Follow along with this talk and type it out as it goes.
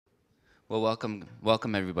Well,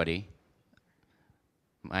 welcome everybody.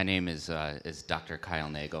 My name is Dr. Kyle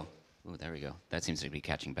Nagle. Oh, there we go. That seems to be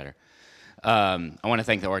catching better. I want to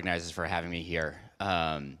thank the organizers for having me here.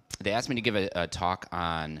 They asked me to give a talk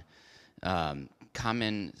on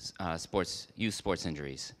common youth sports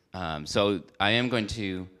injuries. So I am going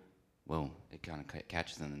to. Whoa! It kind of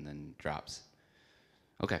catches and then drops.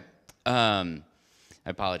 Okay. I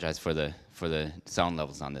apologize for the sound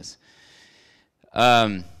levels on this.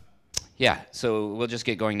 Yeah, so we'll just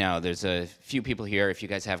get going now. There's a few people here. If you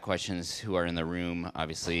guys have questions who are in the room,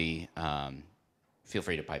 obviously feel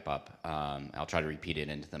free to pipe up. I'll try to repeat it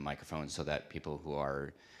into the microphone so that people who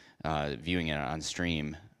are viewing it on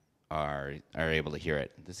stream are able to hear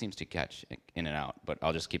it. This seems to catch in and out, but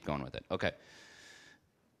I'll just keep going with it. Okay.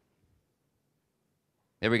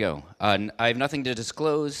 There we go. I have nothing to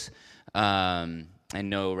disclose and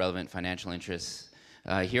no relevant financial interests.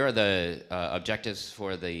 Here are the objectives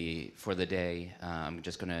for the day. I'm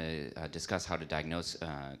just going to discuss how to diagnose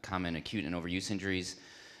common acute and overuse injuries,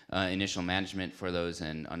 initial management for those,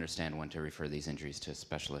 and understand when to refer these injuries to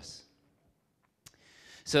specialists.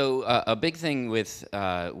 So a big thing with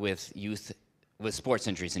sports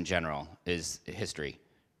injuries in general is history.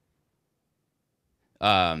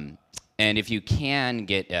 And if you can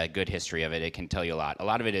get a good history of it, it can tell you a lot. A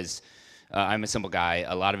lot of it is I'm a simple guy.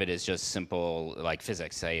 A lot of it is just simple, like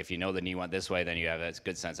physics. Say, if you know the knee went this way, then you have a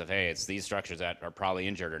good sense of, hey, it's these structures that are probably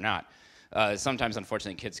injured or not. Sometimes,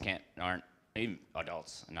 unfortunately, kids aren't, even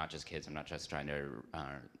adults, not just kids. I'm not just trying to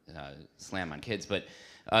slam on kids, but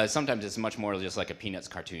sometimes it's much more just like a Peanuts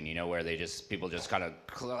cartoon, you know, where people just kind of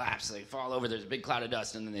collapse, they fall over, there's a big cloud of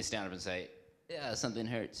dust, and then they stand up and say, yeah, something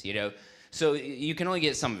hurts, you know. So you can only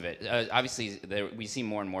get some of it. Obviously, we see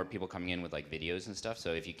more and more people coming in with like videos and stuff.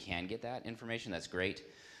 So if you can get that information, that's great.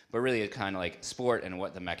 But really, it's kind of like sport and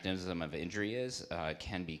what the mechanism of injury is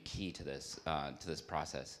can be key to this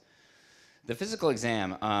process. The physical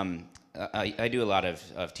exam, I do a lot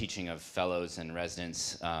of teaching of fellows and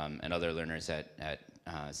residents and other learners at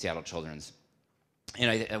Seattle Children's.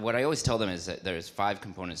 And what I always tell them is that there's 5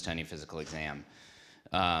 components to any physical exam.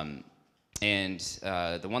 And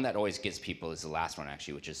the one that always gets people is the last one,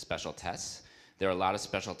 actually, which is special tests. There are a lot of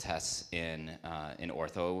special tests in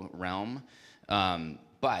ortho realm.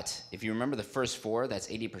 But if you remember the first 4, that's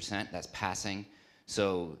 80%, that's passing.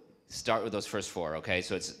 So start with those first 4, okay?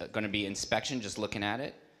 So it's going to be inspection, just looking at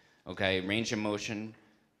it, okay? Range of motion,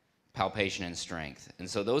 palpation, and strength. And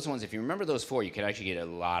so those ones, if you remember those 4, you can actually get a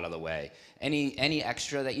lot of the way. Any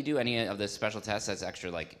extra that you do, any of the special tests, that's extra,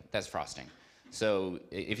 like, that's frosting. So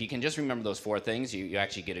if you can just remember those 4 things, you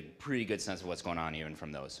actually get a pretty good sense of what's going on even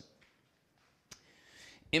from those.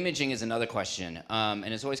 Imaging is another question, and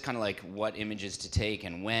it's always kind of like what images to take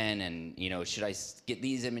and when, and you know, should I get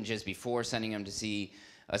these images before sending them to see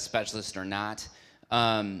a specialist or not?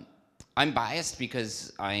 I'm biased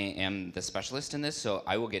because I am the specialist in this, so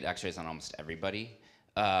I will get x-rays on almost everybody.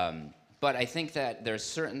 But I think that there's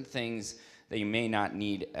certain things that you may not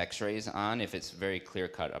need x-rays on if it's very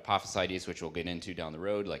clear-cut. Apophysites, which we'll get into down the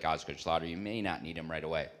road, like Osgood Schlatter, you may not need them right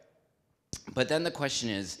away. But then the question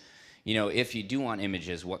is, you know, if you do want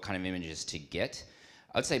images, what kind of images to get?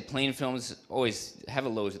 I would say plain films always have a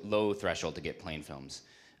low threshold to get plain films.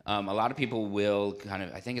 A lot of people will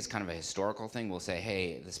I think it's kind of a historical thing, will say,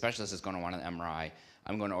 hey, the specialist is going to want an MRI.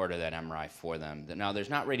 I'm going to order that MRI for them. Now, there's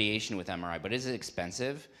not radiation with MRI, but it is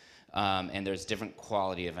expensive. And there's different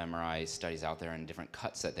quality of MRI studies out there and different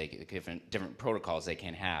cuts that different protocols they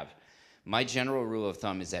can have. My general rule of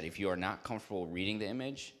thumb is that if you are not comfortable reading the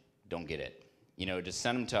image, don't get it. You know, just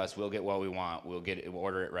send them to us. We'll get what we want. We'll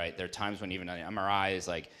order it right. There are times when even an MRI is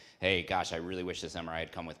like, hey, gosh, I really wish this MRI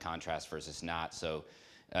had come with contrast versus not. So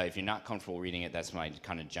if you're not comfortable reading it, that's my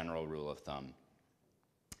kind of general rule of thumb.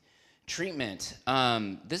 Treatment.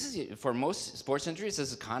 This is, for most sports injuries,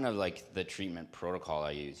 this is kind of like the treatment protocol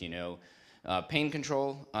I use, you know. Pain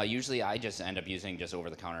control, usually I just end up using just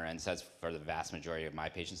over-the-counter NSAIDs for the vast majority of my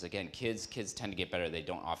patients. Again, kids tend to get better. They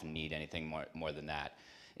don't often need anything more than that.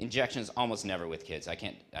 Injections, almost never with kids. I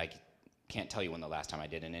can't tell you when the last time I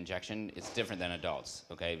did an injection. It's different than adults,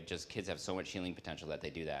 okay? Just kids have so much healing potential that they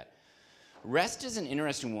do that. Rest is an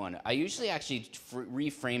interesting one. I usually actually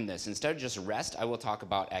reframe this. Instead of just rest, I will talk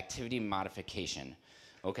about activity modification,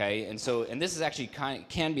 okay? And this is actually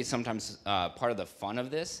can be sometimes part of the fun of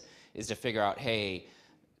this, is to figure out, hey,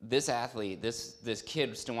 this athlete, this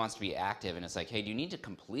kid still wants to be active, and it's like, hey, do you need to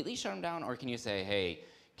completely shut him down, or can you say, hey,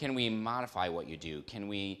 can we modify what you do? Can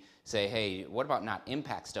we say, hey, what about not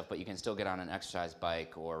impact stuff, but you can still get on an exercise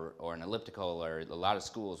bike or an elliptical, or a lot of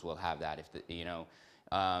schools will have that, if you know.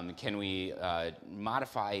 Can we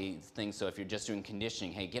modify things so if you're just doing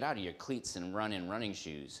conditioning, hey, get out of your cleats and run in running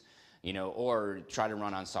shoes, you know, or try to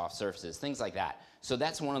run on soft surfaces, things like that. So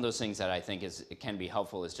that's one of those things that I think it can be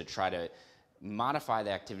helpful, is to try to modify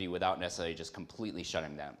the activity without necessarily just completely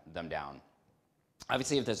shutting them down.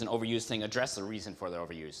 Obviously, if there's an overuse thing, address the reason for the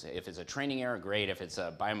overuse. If it's a training error, great. If it's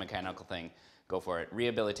a biomechanical thing, go for it.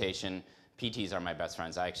 Rehabilitation, PTs are my best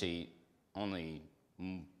friends. I actually only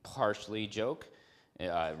partially joke.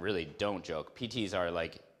 Really don't joke. PTs are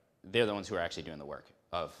like, they're the ones who are actually doing the work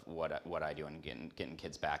of what I do and getting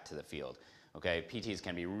kids back to the field. Okay, PTs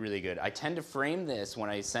can be really good. I tend to frame this when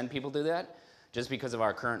I send people to that, just because of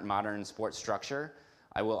our current modern sports structure.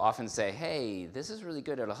 I will often say, hey, this is really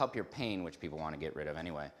good, it'll help your pain, which people want to get rid of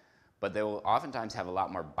anyway. But they will oftentimes have a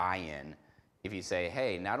lot more buy-in if you say,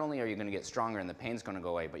 hey, not only are you going to get stronger and the pain's going to go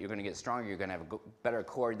away, but you're going to get stronger, you're going to have a better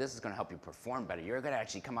core, this is going to help you perform better. You're going to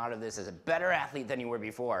actually come out of this as a better athlete than you were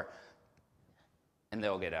before. And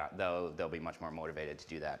they'll get out, they'll be much more motivated to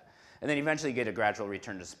do that. And then eventually get a gradual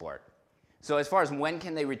return to sport. So as far as when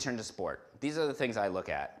can they return to sport, these are the things I look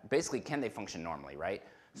at. Basically, can they function normally, right?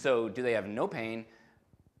 So do they have no pain?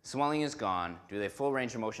 Swelling is gone. Do they have full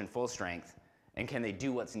range of motion, full strength? And can they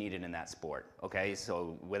do what's needed in that sport? Okay,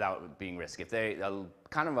 so without being risky. If they,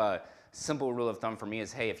 kind of a simple rule of thumb for me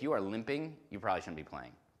is, hey, if you are limping, you probably shouldn't be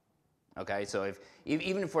playing. Okay, so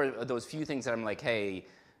even for those few things that I'm like, hey,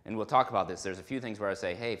 and we'll talk about this, there's a few things where I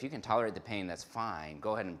say, hey, if you can tolerate the pain, that's fine.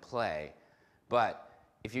 Go ahead and play. But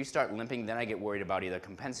if you start limping, then I get worried about either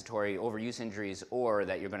compensatory overuse injuries or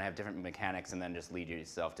that you're going to have different mechanics and then just lead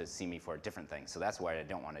yourself to see me for different things. So that's what I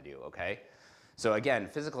don't want to do, okay? So again,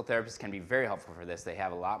 physical therapists can be very helpful for this. They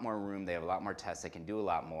have a lot more room. They have a lot more tests. They can do a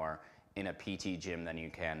lot more in a PT gym than you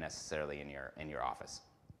can necessarily in your office.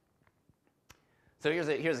 So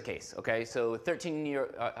here's a case, okay? So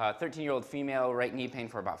 13-year-old female, right knee pain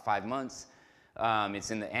for about 5 months.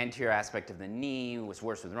 It's in the anterior aspect of the knee. It was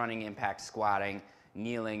worse with running, impact, squatting,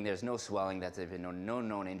 kneeling. There's no swelling. There's been no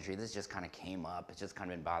known injury. This just kind of came up. It's just kind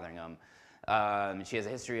of been bothering them. She has a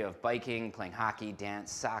history of biking, playing hockey,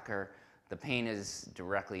 dance, soccer. The pain is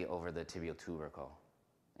directly over the tibial tubercle.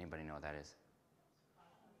 Anybody know what that is?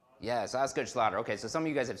 Yes, Osgood Schlatter. Okay, so some of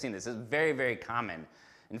you guys have seen this. This is very, very common.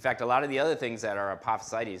 In fact, a lot of the other things that are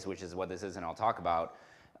apophysites, which is what this is and I'll talk about,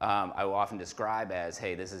 I will often describe as,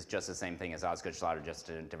 hey, this is just the same thing as Osgood Schlatter, just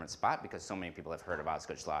in a different spot, because so many people have heard of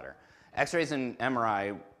Osgood Schlatter. X-rays and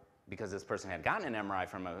MRI, because this person had gotten an MRI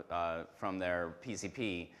from their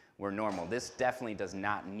PCP, were normal. This definitely does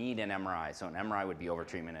not need an MRI, so an MRI would be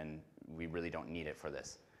overtreatment, and we really don't need it for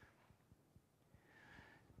this.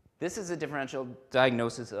 This is a differential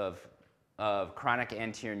diagnosis of chronic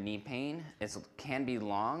anterior knee pain. It can be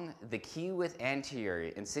long. The key with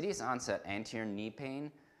anterior, insidious onset anterior knee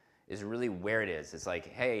pain, is really where it is. It's like,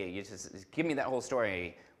 hey, you just give me that whole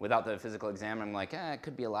story without the physical exam. I'm like, it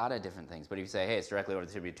could be a lot of different things. But if you say, hey, it's directly over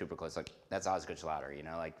the tibial tubercle, it's like, that's Osgood Schlatter, you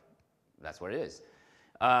know, like, that's what it is.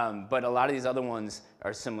 But a lot of these other ones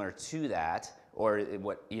are similar to that, or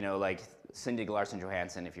what, you know, like Cindy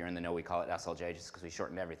Larson-Johansson, if you're in the know, we call it SLJ just because we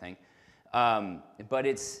shortened everything. But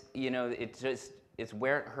it's, you know, it's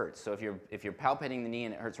where it hurts. So if you're palpating the knee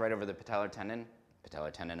and it hurts right over the patellar tendon,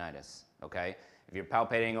 patellar tendonitis, okay? If you're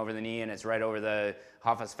palpating over the knee and it's right over the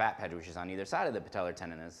Hoffa's fat pad, which is on either side of the patellar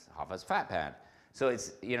tendon, is Hoffa's fat pad. So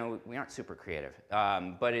it's, you know, we aren't super creative,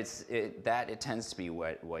 but it tends to be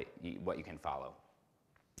what you can follow.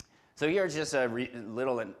 So here's just a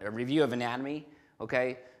review of anatomy,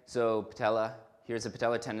 okay? So patella, here's the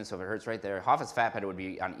patellar tendon, so if it hurts right there, Hoffa's fat pad would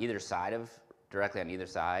be on either side directly on either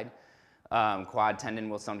side. Quad tendon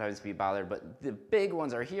will sometimes be bothered, but the big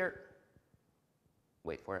ones are here.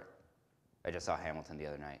 Wait for it. I just saw Hamilton the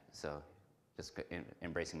other night, so just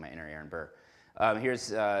embracing my inner Aaron Burr. Here's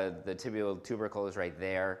the tibial tubercle is right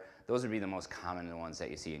there. Those would be the most common ones that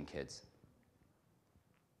you see in kids.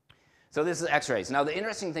 So this is x-rays. Now the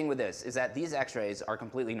interesting thing with this is that these x-rays are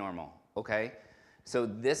completely normal, okay? So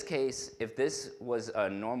this case, if this was a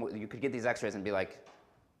normal, you could get these x-rays and be like,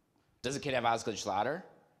 does the kid have Osgood Schlatter?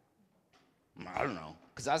 I don't know,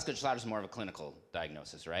 because Osgood Schlatter is more of a clinical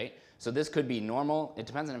diagnosis, right? So this could be normal. It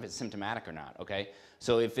depends on if it's symptomatic or not, okay?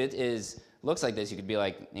 So if it looks like this, you could be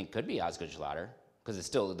like, it could be Osgood Schlatter, because it's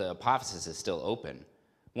still, the apophysis is still open.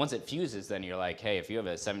 Once it fuses, then you're like, hey, if you have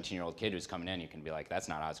a 17-year-old kid who's coming in, you can be like, that's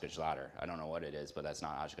not Osgood Schlatter. I don't know what it is, but that's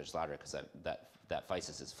not Osgood Schlatter, because that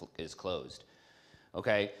physis is closed,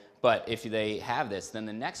 okay? But if they have this, then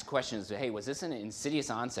the next question is, hey, was this an insidious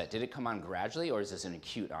onset? Did it come on gradually, or is this an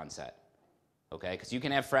acute onset? Okay, because you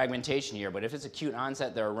can have fragmentation here, but if it's acute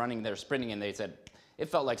onset, they're sprinting, and they said, it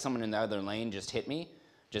felt like someone in the other lane just hit me,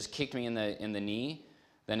 just kicked me in the knee,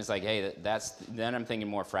 then it's like, hey, then I'm thinking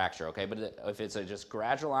more fracture, okay? But if it's a just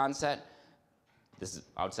gradual onset, this is,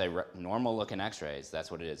 I would say, normal looking x-rays,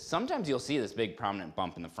 that's what it is. Sometimes you'll see this big prominent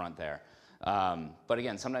bump in the front there. But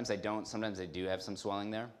again, sometimes they don't, sometimes they do have some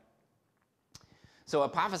swelling there. So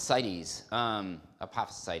apophysitis,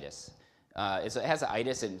 it has an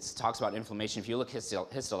itis and it talks about inflammation. If you look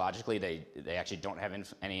histologically, they actually don't have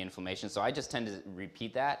any inflammation. So I just tend to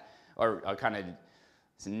repeat that or kind of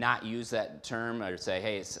not use that term or say,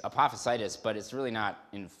 hey, it's apophysitis, but it's really not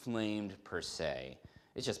inflamed per se.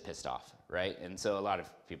 It's just pissed off, right? And so a lot of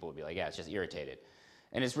people will be like, yeah, it's just irritated.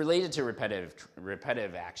 And it's related to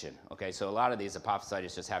repetitive action, okay? So a lot of these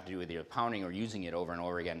apophysitis just have to do with either pounding or using it over and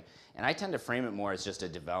over again. And I tend to frame it more as just a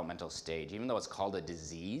developmental stage. Even though it's called a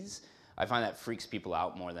disease, I find that freaks people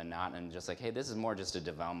out more than not, and just like, hey, this is more just a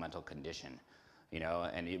developmental condition, you know,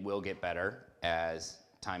 and it will get better as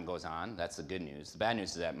time goes on. That's the good news. The bad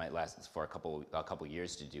news is that it might last for a couple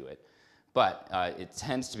years to do it. But it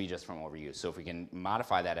tends to be just from overuse. So if we can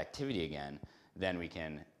modify that activity again, then we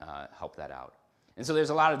can help that out. And so there's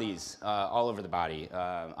a lot of these all over the body.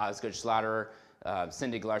 Osgood-Schlatter,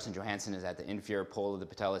 Syndig-Larsen-Johansson is at the inferior pole of the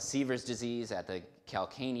patella. Seaver's disease at the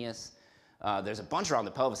calcaneus. There's a bunch around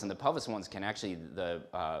the pelvis, and the pelvis ones can actually, the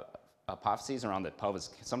apophyses around the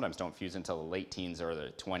pelvis sometimes don't fuse until the late teens or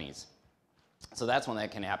the 20s. So that's one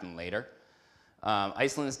that can happen later.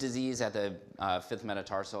 Iceland's disease at the fifth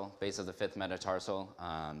metatarsal, base of the fifth metatarsal.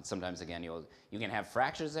 Sometimes, again, you can have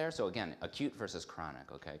fractures there. So again, acute versus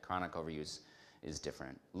chronic, okay? Chronic overuse is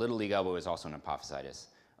different. Little league elbow is also an apophysitis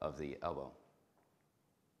of the elbow.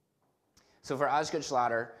 So for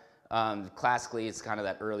Osgood-Schlatter, classically, it's kind of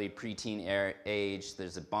that early preteen age.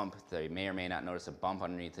 There's a bump. They may or may not notice a bump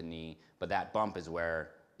underneath the knee, but that bump is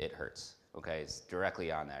where it hurts, okay? It's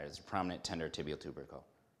directly on there. It's a prominent tender tibial tubercle.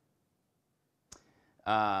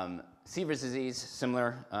 Seaver's disease,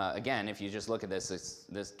 similar. Again, if you just look at this, it's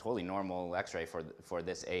this totally normal x-ray for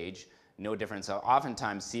this age. No difference. So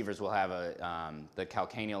oftentimes, Seaver's will have the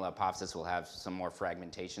calcaneal apophysis will have some more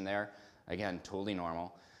fragmentation there. Again, totally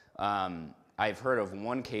normal. I've heard of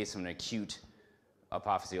one case of an acute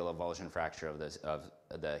apophyseal avulsion fracture of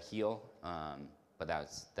the heel, but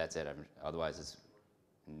that's it. Otherwise, it's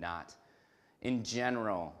not. In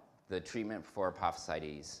general, the treatment for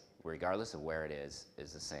apophysitis, regardless of where it is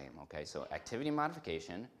the same, okay? So activity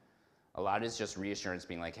modification, a lot is just reassurance,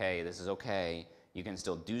 being like, hey, this is okay, you can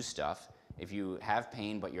still do stuff. If you have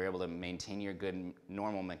pain, but you're able to maintain your good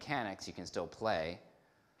normal mechanics, you can still play.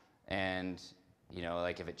 And, you know,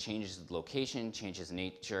 like if it changes location, changes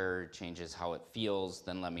nature, changes how it feels,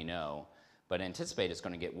 then let me know. But anticipate it's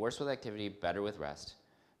gonna get worse with activity, better with rest.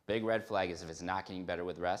 Big red flag is if it's not getting better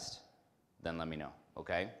with rest, then let me know,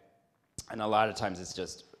 okay? And a lot of times it's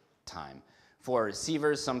just time. For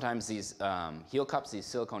Seaver's, sometimes these heel cups, these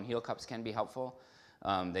silicone heel cups can be helpful.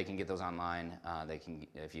 They can get those online. They can,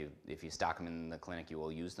 if you stock them in the clinic, you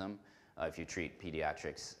will use them if you treat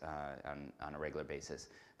pediatrics on a regular basis.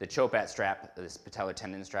 The Chopat strap, this patellar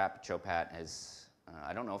tendon strap, Chopat is,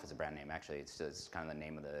 I don't know if it's a brand name actually, it's just kind of the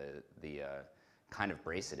name of the kind of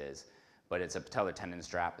brace it is, but it's a patellar tendon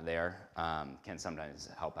strap there, can sometimes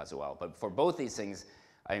help as well. But for both these things,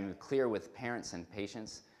 I'm clear with parents and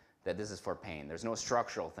patients that this is for pain. There's no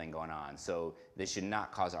structural thing going on, so this should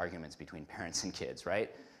not cause arguments between parents and kids,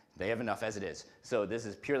 right? They have enough as it is. So this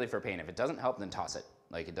is purely for pain. If it doesn't help, then toss it.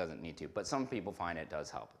 Like, it doesn't need to. But some people find it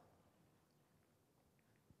does help.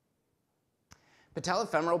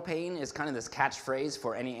 Patellofemoral pain is kind of this catchphrase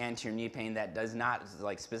for any anterior knee pain that does not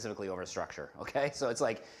like specifically over structure, okay? So it's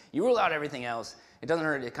like, you rule out everything else. It doesn't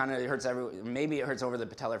hurt, it kind of hurts maybe it hurts over the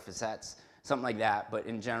patellar facets, something like that, but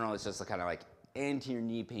in general, it's just kind of like anterior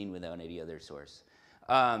knee pain without any other source.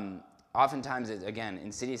 Oftentimes, again,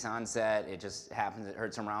 insidious onset, it just happens, it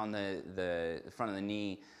hurts around the front of the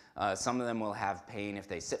knee. Some of them will have pain if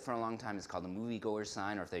they sit for a long time. It's called the moviegoer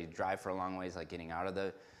sign, or if they drive for a long ways, like getting out of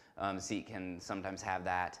the seat can sometimes have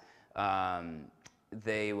that.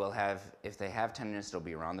 They will have, if they have tenderness, it'll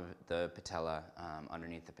be around the patella,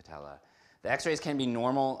 underneath the patella. The x-rays can be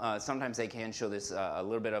normal. Sometimes they can show this a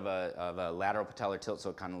little bit of a lateral patellar tilt, so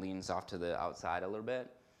it kind of leans off to the outside a little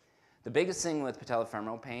bit. The biggest thing with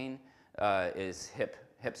patellofemoral pain is hip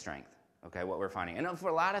strength, okay, what we're finding. And for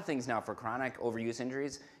a lot of things now, for chronic overuse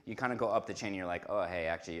injuries, you kind of go up the chain and you're like, oh, hey,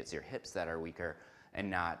 actually it's your hips that are weaker and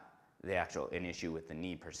not an issue with the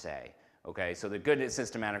knee per se. Okay, so the good is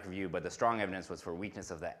systematic review, but the strong evidence was for weakness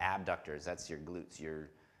of the abductors. That's your glutes, your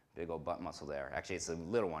big old butt muscle there. Actually, it's a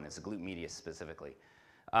little one. It's a glute medius specifically.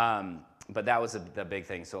 But that was the big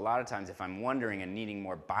thing. So a lot of times, if I'm wondering and needing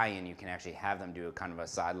more buy-in, you can actually have them do a kind of a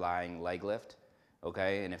side-lying leg lift,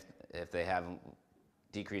 okay? And if they have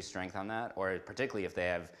decreased strength on that, or particularly if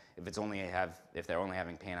they're only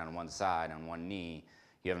having pain on one side, on one knee,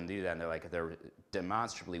 you have them do that, and they're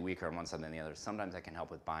demonstrably weaker on one side than the other. Sometimes that can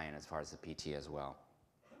help with buy-in as far as the PT as well.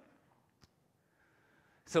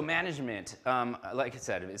 So management, like I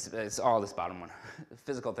said, it's all this bottom one.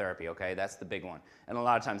 Physical therapy, okay, that's the big one. And a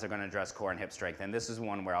lot of times they're going to address core and hip strength. And this is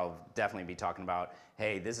one where I'll definitely be talking about,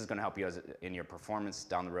 hey, this is going to help you in your performance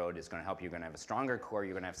down the road. It's going to help you. You're going to have a stronger core.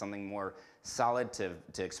 You're going to have something more solid to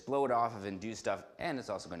explode off of and do stuff. And it's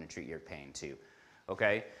also going to treat your pain too,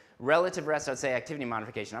 okay? Relative rest, I'd say activity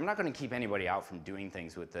modification. I'm not going to keep anybody out from doing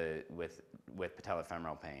things with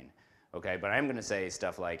patellofemoral pain, okay? But I'm going to say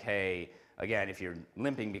stuff like, hey, again, if you're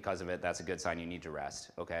limping because of it, that's a good sign you need to rest,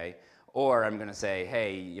 okay? Or I'm going to say,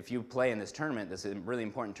 hey, if you play in this tournament, this is a really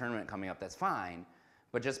important tournament coming up, that's fine,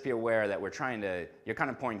 but just be aware that you're kind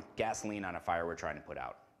of pouring gasoline on a fire we're trying to put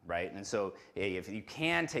out, right? And so hey, if you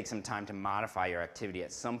can take some time to modify your activity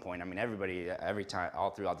at some point, I mean, everybody, every time, all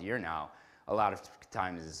throughout the year now, a lot of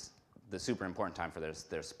times is the super important time for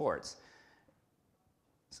their sports,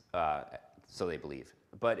 so they believe.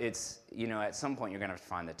 But it's, at some point you're going to have to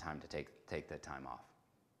find the time to take the time off.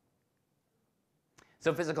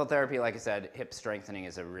 So physical therapy, like I said, hip strengthening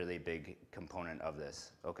is a really big component of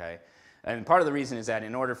this, okay? And part of the reason is that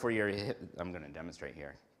in order for your hip, I'm going to demonstrate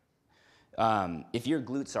here. If your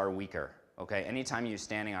glutes are weaker, okay, anytime you're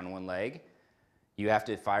standing on one leg, you have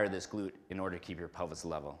to fire this glute in order to keep your pelvis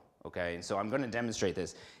level, okay? And so I'm going to demonstrate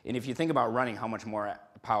this. And if you think about running, how much more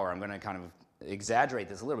power, I'm going to kind of exaggerate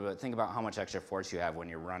this a little bit. Think about how much extra force you have when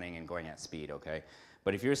you're running and going at speed, okay?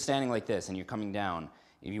 But if you're standing like this and you're coming down,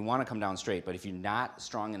 if you want to come down straight, but if you're not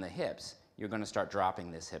strong in the hips, you're going to start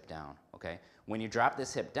dropping this hip down, okay? When you drop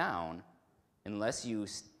this hip down, unless you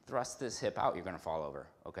thrust this hip out, you're going to fall over,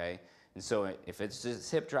 okay? And so if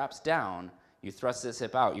this hip drops down, you thrust this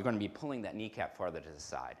hip out, you're going to be pulling that kneecap farther to the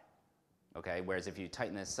side, okay? Whereas if you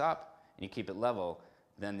tighten this up and you keep it level,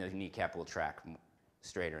 then the kneecap will track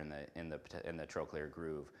straighter in the trochlear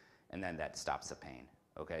groove, and then that stops the pain,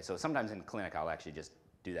 okay? So sometimes in clinic, I'll actually just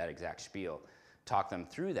do that exact spiel, talk them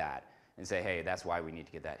through that, and say, hey, that's why we need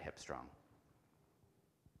to get that hip strong.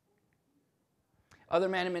 Other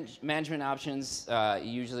management options,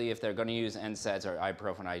 usually if they're going to use NSAIDs or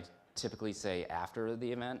ibuprofen, I typically say after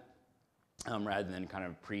the event, rather than kind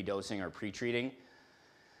of pre-dosing or pre-treating.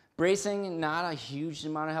 Bracing, not a huge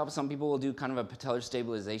amount of help. Some people will do kind of a patellar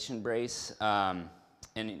stabilization brace, and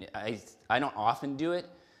I don't often do it,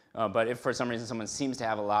 but if for some reason someone seems to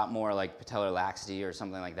have a lot more like patellar laxity or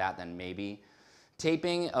something like that, then maybe.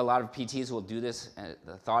 Taping, a lot of PTs will do this.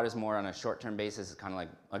 The thought is more on a short-term basis. It's kind of like,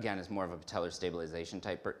 again, it's more of a patellar stabilization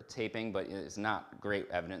type taping, but it's not great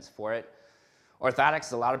evidence for it.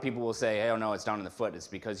 Orthotics, a lot of people will say, hey, oh no, it's down in the foot. It's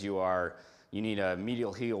because you need a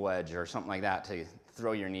medial heel wedge or something like that to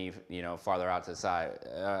throw your knee, farther out to the side.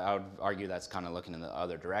 I would argue that's kind of looking in the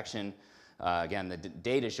other direction. Again, the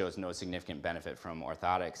data shows no significant benefit from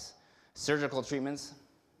orthotics. Surgical treatments,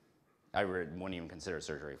 I wouldn't even consider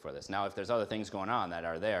surgery for this. Now, if there's other things going on that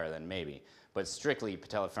are there, then maybe. But strictly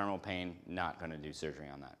patellofemoral pain, not going to do surgery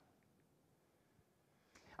on that.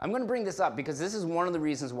 I'm going to bring this up because this is one of the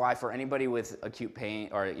reasons why for anybody with acute pain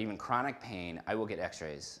or even chronic pain, I will get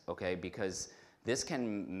x-rays, okay? Because this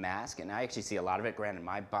can mask, and I actually see a lot of it. Granted,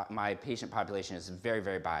 my patient population is very,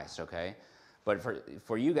 very biased, okay? But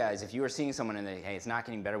for you guys, if you are seeing someone and hey, it's not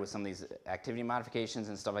getting better with some of these activity modifications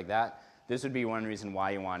and stuff like that, this would be one reason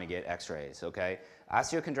why you want to get x-rays, okay?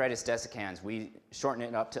 Osteochondritis dissecans, we shorten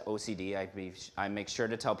it up to OCD. I make sure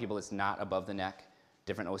to tell people it's not above the neck,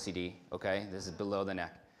 different OCD, okay? This is below the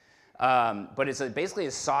neck. But it's basically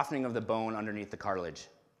a softening of the bone underneath the cartilage,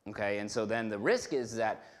 okay? And so then the risk is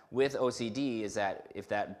that with OCD is that if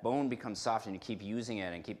that bone becomes soft and you keep using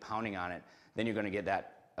it and keep pounding on it, then you're going to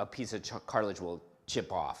get a piece of cartilage will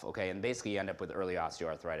chip off, okay? And basically you end up with early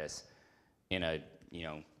osteoarthritis in a,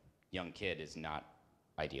 young kid is not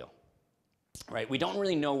ideal, right? We don't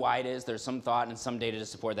really know why it is. There's some thought and some data to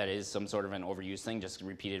support that it is some sort of an overuse thing, just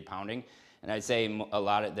repeated pounding. And I'd say a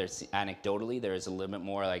lot of, there's anecdotally, there is a little bit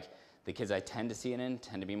more like the kids I tend to see it in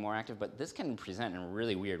tend to be more active, but this can present in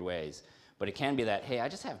really weird ways. But it can be that, hey, I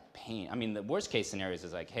just have pain. I mean, the worst case scenarios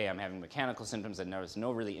is like, hey, I'm having mechanical symptoms and there's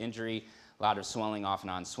no really injury, a lot of swelling, off and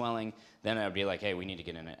on swelling. Then I'd be like, hey, we need to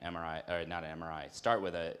get an MRI, or not an MRI, start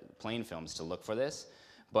with a plain films to look for this.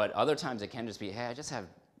 But other times it can just be, hey, I just have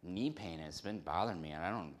knee pain and it's been bothering me and I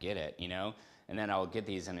don't get it, And then I'll get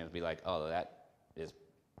these and it'll be like, oh, that is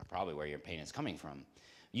probably where your pain is coming from.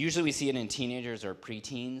 Usually we see it in teenagers or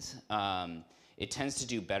preteens. It tends to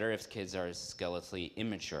do better if kids are skeletally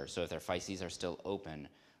immature. So if their physes are still open,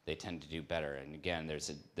 they tend to do better. And again,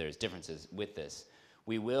 there's differences with this.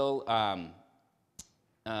 We will,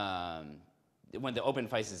 when the open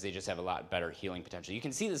physis, they just have a lot better healing potential. You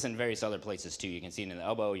can see this in various other places too. You can see it in the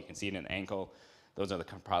elbow, you can see it in the ankle. Those are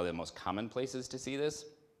probably the most common places to see this.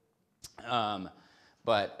 Like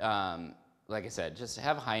I said, just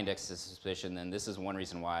have a high index of suspicion, and this is one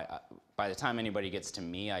reason why by the time anybody gets to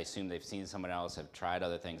me, I assume they've seen someone else, have tried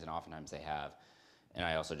other things, and oftentimes they have. And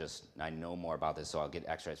I know more about this, so I'll get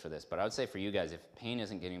x-rays for this. But I would say for you guys, if pain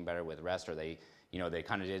isn't getting better with rest, or they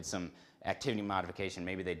kind of did some activity modification,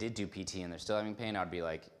 maybe they did do PT and they're still having pain, I'd be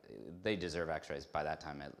like, they deserve x-rays by that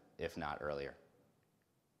time, if not earlier.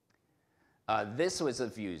 This was the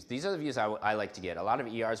views. These are the views I like to get. A lot of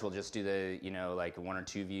ERs will just do the, like 1 or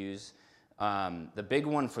 2 views. The big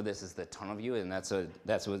one for this is the tunnel view, and that's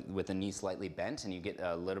with the knee slightly bent, and you get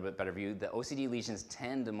a little bit better view. The OCD lesions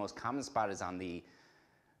the most common spot is on the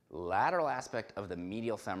lateral aspect of the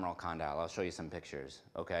medial femoral condyle. I'll show you some pictures,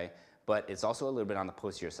 okay? But it's also a little bit on the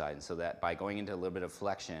posterior side, and so that by going into a little bit of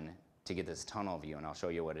flexion to get this tunnel view, and I'll show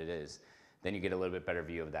you what it is, then you get a little bit better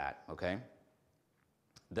view of that, okay?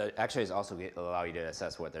 The x-rays also allow you to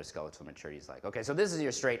assess what their skeletal maturity is like. Okay, so this is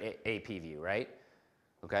your straight AP view, right?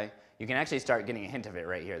 Okay, you can actually start getting a hint of it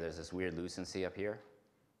right here. There's this weird lucency up here.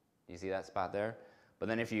 You see that spot there? But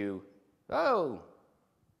then if you,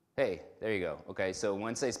 hey, there you go. Okay, so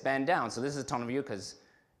once they bend down, so this is tunnel view because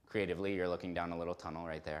creatively you're looking down a little tunnel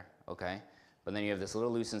right there, okay? But then you have this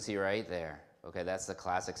little lucency right there. Okay, that's the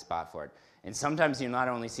classic spot for it. And sometimes you not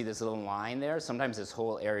only see this little line there, sometimes this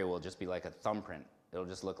whole area will just be like a thumbprint. It'll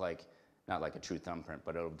just look like, not like a true thumbprint,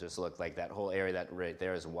 but it'll just look like that whole area that right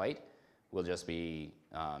there is white will just be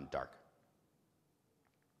dark.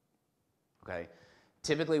 Okay?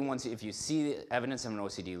 Typically, if you see evidence of an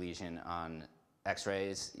OCD lesion on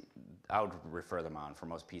x-rays, I would refer them on for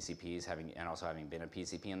most PCPs, and also having been a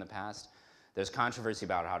PCP in the past. There's controversy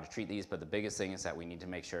about how to treat these, but the biggest thing is that we need to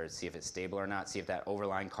make sure, see if it's stable or not, see if that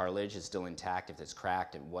overlying cartilage is still intact, if it's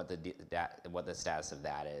cracked, and what the status of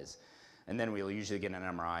that is. And then we'll usually get an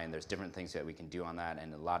MRI, and there's different things that we can do on that,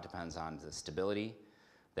 and a lot depends on the stability,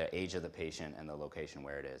 the age of the patient, and the location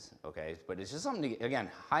where it is, okay? But it's just something to, again,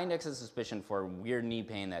 high index of suspicion for weird knee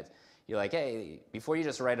pain that you're like, hey, before you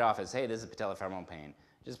just write it off as, hey, this is patellofemoral pain,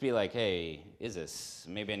 just be like, hey, is this?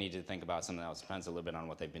 Maybe I need to think about something else. Depends a little bit on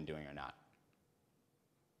what they've been doing or not.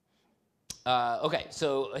 Okay,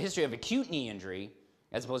 so a history of acute knee injury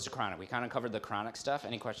as opposed to chronic. We kind of covered the chronic stuff.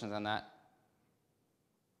 Any questions on that?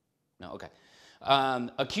 No, okay.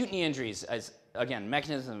 Acute knee injuries, again,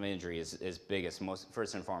 mechanism of injury is biggest,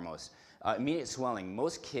 first and foremost. Immediate swelling.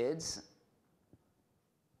 Most kids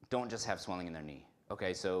don't just have swelling in their knee.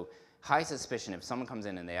 Okay, so high suspicion, if someone comes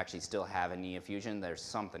in and they actually still have a knee effusion, there's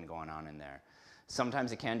something going on in there.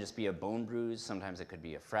 Sometimes it can just be a bone bruise, sometimes it could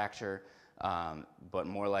be a fracture, but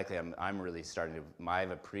more likely I'm really starting to, I have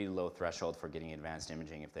a pretty low threshold for getting advanced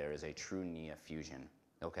imaging if there is a true knee effusion,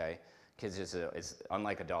 okay? Kids, it's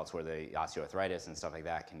unlike adults where the osteoarthritis and stuff like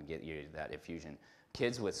that can get you that effusion.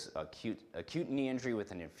 Kids with acute knee injury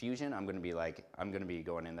with an effusion, I'm going to be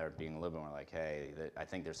going in there being a little bit more like, hey, I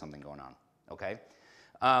think there's something going on, okay?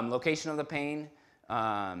 Location of the pain,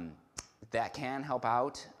 that can help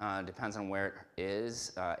out, depends on where it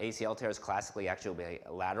is. ACL tears classically actually will be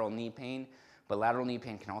lateral knee pain, but lateral knee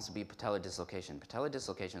pain can also be patellar dislocation. Patellar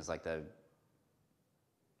dislocation is like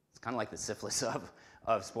it's kind of like the syphilis of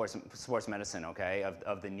sports medicine, okay,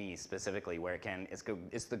 of the knee specifically, where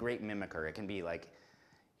it's the great mimicker. It can be like,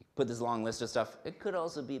 you put this long list of stuff, it could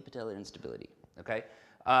also be patellar instability, okay?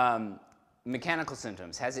 Mechanical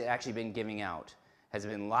symptoms, has it actually been giving out? Has it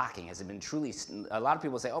been locking? Has it been truly, a lot of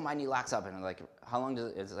people say, oh, my knee locks up, and I'm like, how long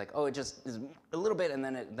does it, it's like, oh, it just is a little bit, and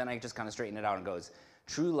then I just kind of straighten it out and goes.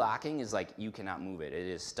 True locking is like, you cannot move it. It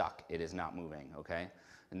is stuck. It is not moving, okay?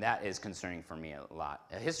 And that is concerning for me a lot.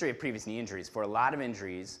 A history of previous knee injuries. For a lot of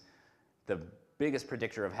injuries, the biggest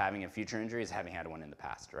predictor of having a future injury is having had one in the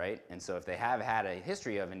past, right? And so if they have had a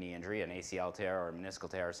history of a knee injury, an ACL tear or a meniscal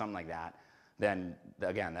tear or something like that, then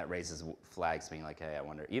again, that raises flags being like, hey, I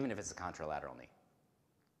wonder, even if it's a contralateral knee.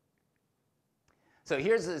 So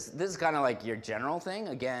here's this is kind of like your general thing.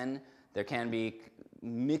 Again, there can be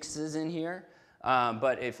mixes in here,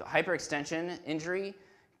 but if hyperextension injury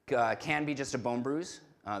can be just a bone bruise,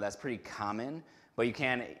 that's pretty common, but you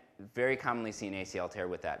can very commonly see an ACL tear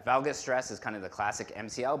with that. Valgus stress is kind of the classic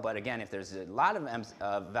MCL, but again, if there's a lot of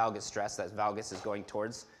valgus stress, that valgus is going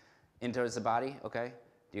towards the body, okay?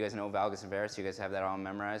 Do you guys know valgus and varus? You guys have that all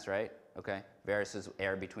memorized, right? Okay. Varus is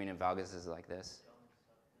air between and valgus is like this.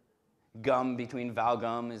 Gum between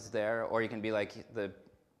valgum is there, or you can be like the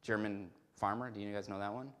German farmer. Do you guys know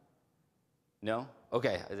that one? No?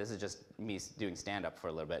 Okay, this is just me doing stand-up for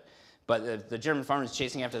a little bit. But the German farmer is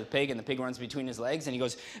chasing after the pig, and the pig runs between his legs, and he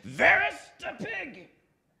goes, "Where is the pig?"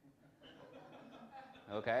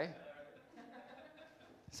 Okay?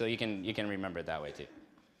 So you can remember it that way too.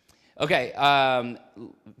 Okay,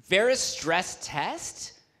 varus stress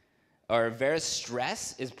test or varus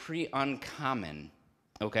stress is pretty uncommon.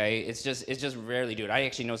 Okay, it's just rarely do it. I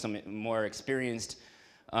actually know some more experienced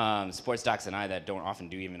sports docs than I that don't often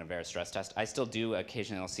do even a varus stress test. I still do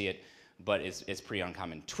occasionally. I'll see it, but it's pretty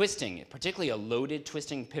uncommon. Twisting, particularly a loaded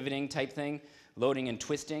twisting, pivoting type thing, loading and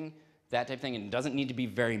twisting, that type of thing. It doesn't need to be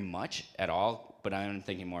very much at all, but I'm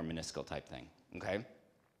thinking more meniscal type thing. Okay.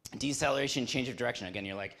 Deceleration, change of direction. Again,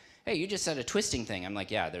 you're like, hey, you just said a twisting thing. I'm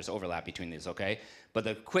like, yeah, there's overlap between these, okay? But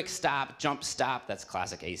the quick stop, jump stop, that's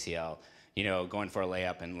classic ACL. You know, going for a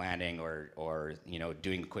layup and landing or you know,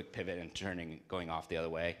 doing a quick pivot and turning, going off the other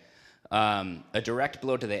way. A direct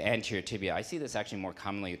blow to the anterior tibia. I see this actually more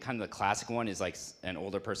commonly. Kind of the classic one is like an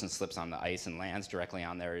older person slips on the ice and lands directly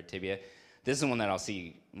on their tibia. This is the one that I'll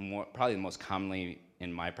see more, probably the most commonly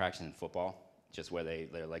in my practice in football. Just where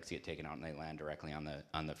their legs get taken out and they land directly on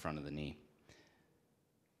the front of the knee.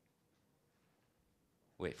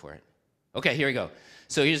 Wait for it. Okay, here we go.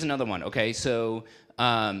 So here's another one. Okay, so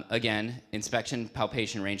again, inspection,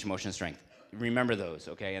 palpation, range of motion, strength. Remember those,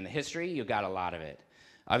 okay? In the history, you got a lot of it.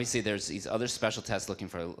 Obviously, there's these other special tests looking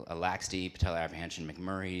for a laxity, patellar apprehension,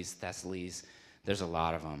 McMurray's, Thessaly's. There's a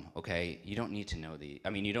lot of them, okay? You don't need to know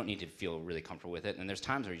you don't need to feel really comfortable with it. And there's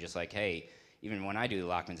times where you're just like, hey, even when I do the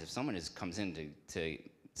Lockmans, if someone comes in to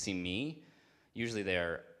see me, usually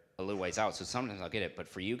they're a little ways out, so sometimes I'll get it. But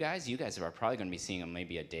for you guys are probably going to be seeing them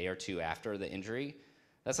maybe a day or two after the injury.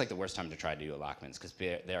 That's like the worst time to try to do a Lockmans because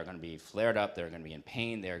they are going to be flared up, they're going to be in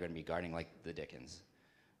pain, they're going to be guarding like the Dickens.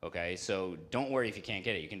 Okay, so don't worry if you can't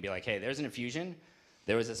get it. You can be like, hey, there's an effusion,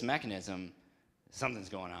 there was this mechanism, something's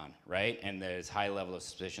going on, right? And there's high level of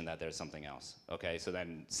suspicion that there's something else. Okay, so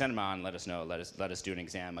then send them on, let us know, let us do an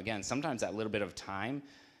exam. Again, sometimes that little bit of time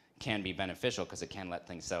can be beneficial because it can let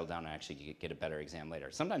things settle down and actually get a better exam later.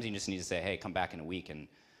 Sometimes you just need to say, hey, come back in a week and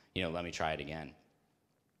let me try it again.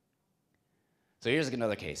 So here's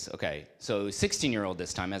another case. Okay, so 16-year-old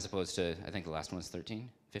this time as opposed to, I think the last one was 13,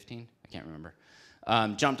 15, I can't remember.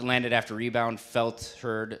 Jumped and landed after rebound,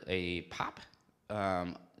 heard a pop.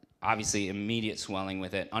 Obviously, immediate swelling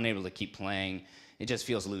with it, unable to keep playing. It just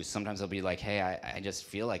feels loose. Sometimes they'll be like, hey, I just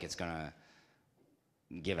feel like it's going to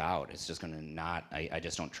give out. It's just going to not, I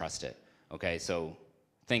just don't trust it. Okay, so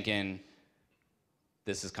thinking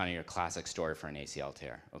this is kind of your classic story for an ACL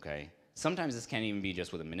tear, okay? Sometimes this can't even be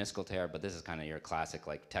just with a meniscal tear, but this is kind of your classic,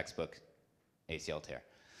 like, textbook ACL tear.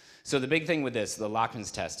 So the big thing with this, the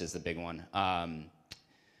Lockman's test is the big one.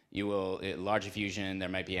 Large effusion, there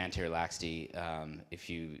might be anterior laxity.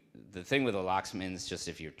 The thing with the Lockman's, just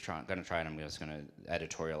if you're going to try it, I'm just going to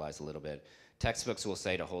editorialize a little bit. Textbooks will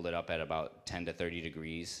say to hold it up at about 10 to 30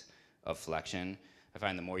 degrees of flexion. I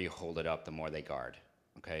find the more you hold it up, the more they guard.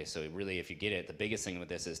 Okay, so really, if you get it, the biggest thing with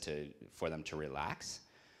this is for them to relax,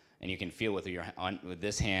 and you can feel with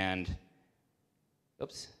this hand.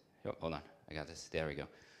 Oops, hold on, I got this. There we go.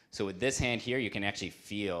 So with this hand here, you can actually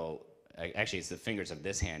feel. Actually, it's the fingers of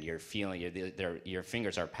this hand. You're feeling your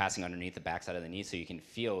fingers are passing underneath the backside of the knee, so you can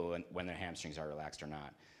feel when their hamstrings are relaxed or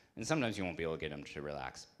not. And sometimes you won't be able to get them to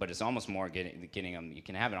relax, but it's almost more getting them. You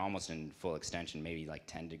can have it almost in full extension, maybe like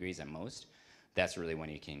 10 degrees at most. That's really when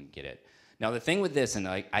you can get it. Now the thing with this, and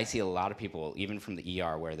I see a lot of people, even from the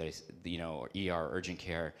ER, where they, or ER urgent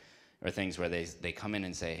care, or things where they come in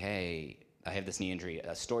and say, hey, I have this knee injury.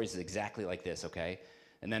 Stories exactly like this, okay?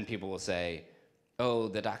 And then people will say, oh,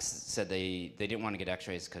 the docs said they didn't want to get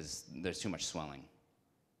x-rays because there's too much swelling.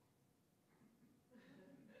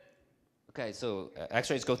 Okay, so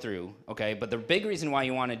x-rays go through, okay, but the big reason why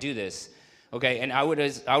you want to do this, okay, and I would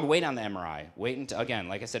wait on the MRI. Wait until, again,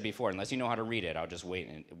 like I said before, unless you know how to read it, I'll just wait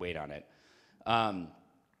on it.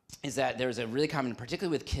 Is that there's a really common,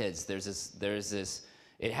 particularly with kids, there's this,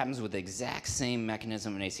 it happens with the exact same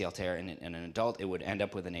mechanism of an ACL tear. In an adult, it would end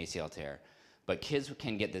up with an ACL tear. But kids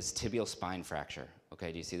can get this tibial spine fracture.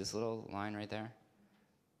 Okay, do you see this little line right there?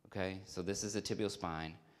 Okay, so this is the tibial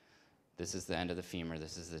spine. This is the end of the femur.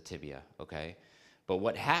 This is the tibia, okay? But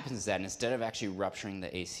what happens is that instead of actually rupturing the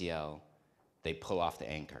ACL, they pull off the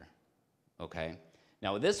anchor, okay?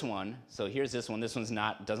 Now with this one, so here's this one. This one's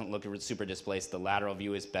doesn't look super displaced. The lateral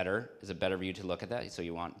view is a better view to look at that. So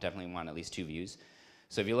you definitely want at least two views.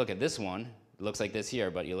 So if you look at this one, it looks like this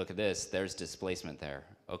here, but you look at this, there's displacement there,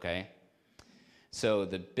 okay? So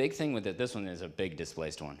the big thing with this one is a big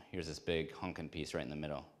displaced one. Here's this big hunkin' piece right in the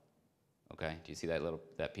middle. Okay, do you see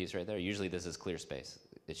that piece right there? Usually this is clear space.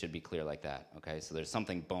 It should be clear like that, okay? So there's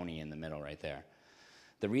something bony in the middle right there.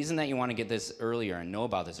 The reason that you want to get this earlier and know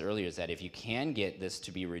about this earlier is that if you can get this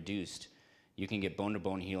to be reduced, you can get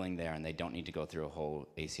bone-to-bone healing there, and they don't need to go through a whole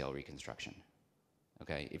ACL reconstruction.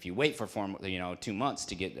 Okay, if you wait for 2 months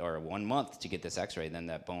to get, or 1 month to get this X-ray, then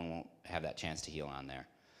that bone won't have that chance to heal on there.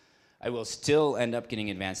 I will still end up getting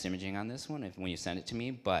advanced imaging on this one when you send it to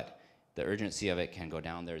me, but the urgency of it can go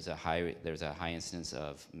down. There's a high incidence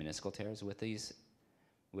of meniscal tears with these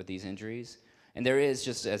injuries. And there is,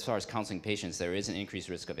 just as far as counseling patients, there is an increased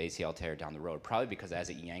risk of ACL tear down the road, probably because as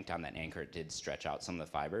it yanked on that anchor, it did stretch out some of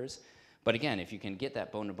the fibers. But again, if you can get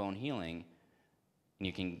that bone-to-bone healing, and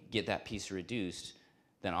you can get that piece reduced,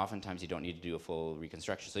 then oftentimes you don't need to do a full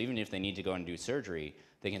reconstruction. So even if they need to go and do surgery,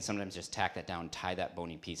 they can sometimes just tack that down, tie that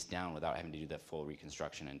bony piece down without having to do that full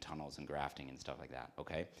reconstruction and tunnels and grafting and stuff like that,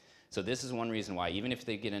 okay? So this is one reason why, even if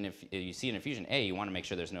they get if you see an effusion, you want to make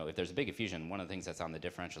sure if there's a big effusion, one of the things that's on the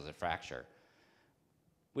differential is a fracture,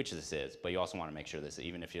 which this is, but you also want to make sure this,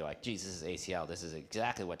 even if you're like, geez, this is ACL, this is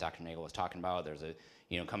exactly what Dr. Nagle was talking about. There's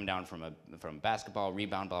coming down from basketball,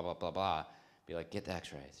 rebound, blah, blah, blah, blah. Be like, get the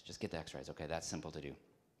x-rays, just get the x-rays. Okay, that's simple to do.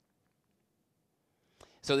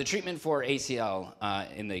 So the treatment for ACL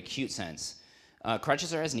in the acute sense,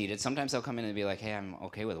 crutches are as needed. Sometimes they'll come in and be like, hey, I'm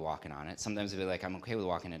okay with walking on it. Sometimes they'll be like, I'm okay with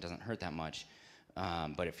walking, it doesn't hurt that much,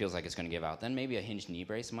 but it feels like it's gonna give out. Then maybe a hinged knee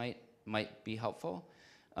brace might be helpful.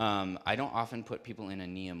 I don't often put people in a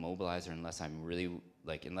knee immobilizer unless I'm really,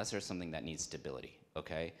 unless there's something that needs stability,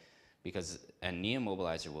 okay? Because a knee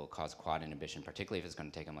immobilizer will cause quad inhibition, particularly if it's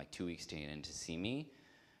gonna take them like 2 weeks to get in to see me.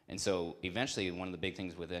 And so eventually one of the big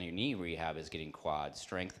things with any knee rehab is getting quad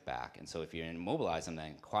strength back. And so if you immobilize them,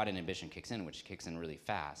 then quad inhibition kicks in, which kicks in really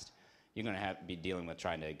fast. You're gonna be dealing with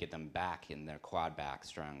trying to get them back in their quad back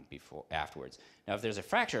strong afterwards. Now if there's a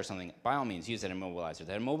fracture or something, by all means use that immobilizer.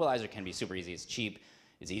 That immobilizer can be super easy, it's cheap,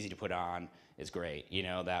 it's easy to put on, it's great,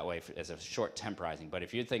 that way as a short temporizing. But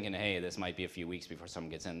if you're thinking, hey, this might be a few weeks before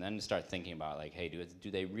someone gets in, then start thinking about like, hey,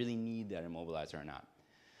 do they really need that immobilizer or not?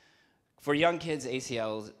 For young kids,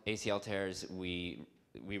 ACL tears, we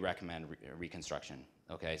recommend reconstruction.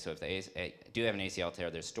 Okay, so if they do have an ACL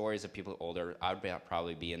tear, there's stories of people older. I would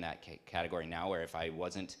probably be in that category now, where if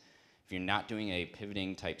you're not doing a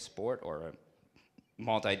pivoting type sport or a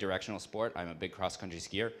multi-directional sport, I'm a big cross-country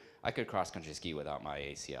skier, I could cross-country ski without my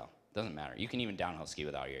ACL. Doesn't matter. You can even downhill ski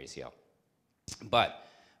without your ACL. But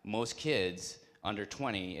most kids under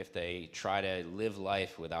 20, if they try to live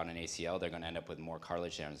life without an ACL, they're going to end up with more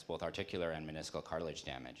cartilage damage, both articular and meniscal cartilage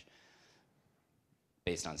damage,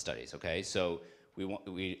 based on studies, okay? So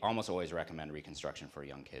we almost always recommend reconstruction for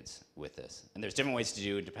young kids with this. And there's different ways to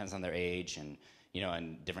do it, depends on their age and,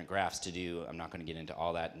 and different grafts to do. I'm not going to get into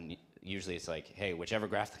all that. And usually it's like, hey, whichever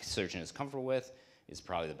graft the surgeon is comfortable with is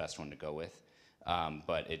probably the best one to go with.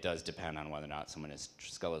 But it does depend on whether or not someone is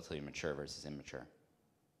skeletally mature versus immature.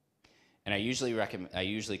 And I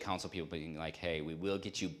usually counsel people being like, hey, we will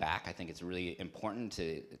get you back. I think it's really important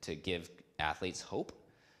to give athletes hope,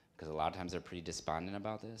 because a lot of times they're pretty despondent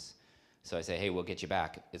about this. So I say, hey, we'll get you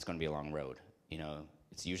back. It's going to be a long road.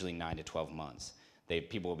 It's usually 9 to 12 months.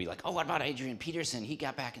 People will be like, oh, what about Adrian Peterson? He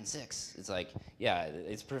got back in 6. It's like, yeah,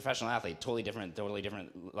 it's a professional athlete, totally different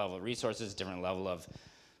level of resources, different level of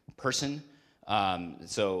person.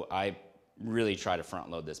 So I really try to front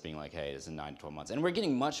load this, being like, hey, this is 9 to 12 months. And we're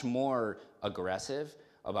getting much more aggressive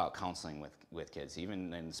about counseling with kids,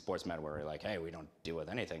 even in sports med, where we're like, hey, we don't deal with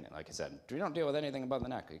anything. Like I said, we don't deal with anything above the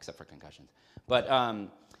neck except for concussions. But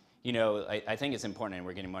I think it's important, and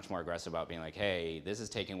we're getting much more aggressive about being like, hey, this is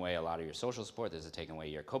taking away a lot of your social support, this is taking away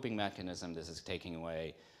your coping mechanism, this is taking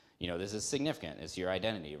away, this is significant, it's your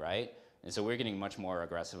identity, right? And so we're getting much more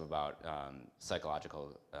aggressive about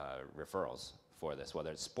psychological referrals for this, whether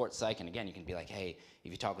it's sports psych, and again, you can be like, hey, if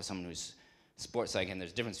you talk with someone who's sports psych, and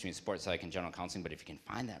there's a difference between sports psych and general counseling, but if you can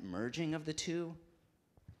find that merging of the two,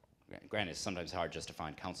 granted, it's sometimes hard just to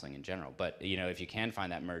find counseling in general, but if you can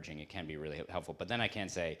find that merging, it can be really helpful. But then I can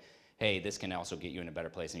say, hey, this can also get you in a better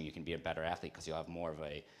place, and you can be a better athlete because you'll have more of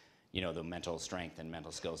a, the mental strength and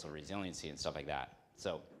mental skills of resiliency and stuff like that.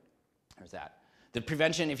 So there's that. The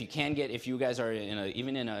prevention, if you guys are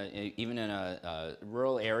even in a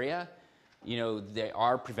rural area, there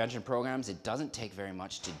are prevention programs. It doesn't take very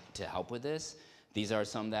much to help with this. These are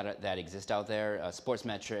some that exist out there. Sports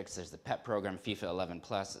Metrics, there's the PEP program, FIFA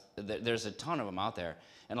 11+. There's a ton of them out there.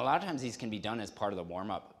 And a lot of times these can be done as part of the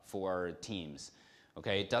warm-up for teams.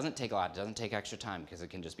 Okay, it doesn't take a lot. It doesn't take extra time, because it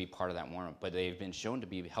can just be part of that warm-up. But they've been shown to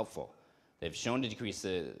be helpful. They've shown to decrease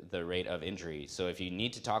the rate of injury. So if you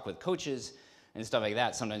need to talk with coaches and stuff like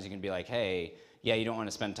that, sometimes you can be like, hey, yeah, you don't want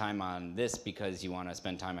to spend time on this because you want to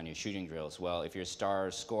spend time on your shooting drills. Well, if your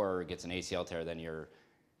star scorer gets an ACL tear, then your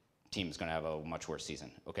team's going to have a much worse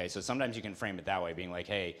season. Okay, so sometimes you can frame it that way, being like,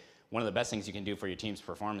 hey, one of the best things you can do for your team's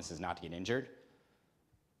performance is not to get injured.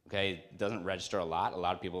 Okay, it doesn't register a lot. A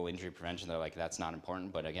lot of people injury prevention, they're like, that's not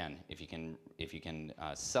important. But again, if you can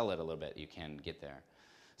sell it a little bit, you can get there.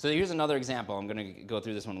 So here's another example. I'm going to go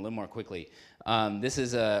through this one a little more quickly. This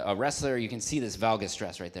is a wrestler. You can see this valgus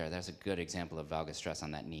stress right there. That's a good example of valgus stress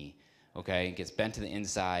on that knee. Okay, it gets bent to the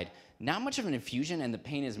inside. Not much of an infusion, and the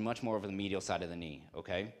pain is much more over the medial side of the knee.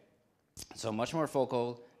 Okay, so much more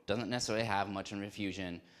focal. Doesn't necessarily have much of an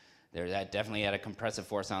infusion. That definitely had a compressive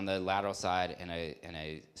force on the lateral side and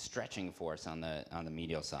a stretching force on the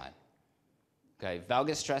medial side. Okay,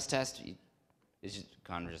 valgus stress test is just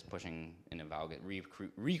kind of just pushing in a valgus,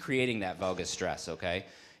 recreating that valgus stress. Okay,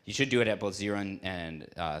 you should do it at both 0 and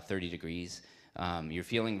 30 degrees. You're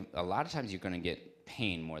feeling a lot of times you're going to get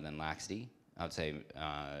pain more than laxity. I would say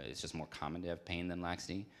it's just more common to have pain than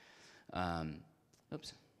laxity.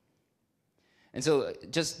 Oops. And so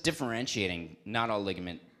just differentiating, not all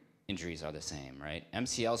ligament injuries are the same, right?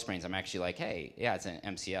 MCL sprains, I'm actually like, hey, yeah, it's an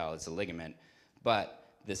MCL, it's a ligament,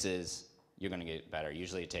 but you're going to get better.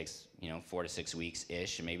 Usually it takes 4 to 6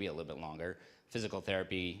 weeks-ish, maybe a little bit longer. Physical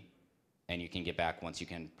therapy, and you can get back once you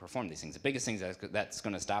can perform these things. The biggest thing that's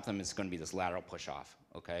going to stop them is going to be this lateral push-off,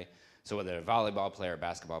 okay? So whether a volleyball player,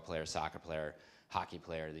 basketball player, soccer player, hockey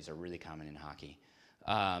player, these are really common in hockey.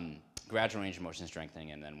 Gradual range of motion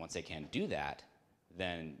strengthening, and then once they can do that,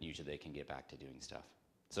 then usually they can get back to doing stuff.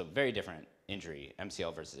 So very different injury,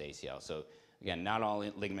 MCL versus ACL. So again, not all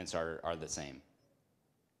ligaments are the same.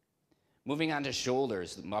 Moving on to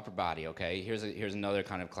shoulders, the upper body, okay? Here's another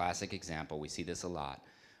kind of classic example. We see this a lot.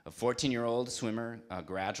 A 14-year-old swimmer,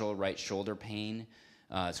 gradual right shoulder pain.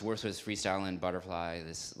 It's worse with freestyle and butterfly.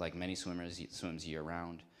 This, like many swimmers, swims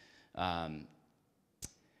year-round.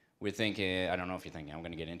 We're thinking, I don't know if you're thinking, I'm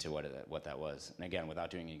going to get into what that was. And again, without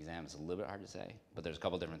doing an exam, it's a little bit hard to say, but there's a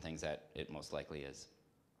couple different things that it most likely is.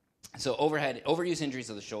 So overuse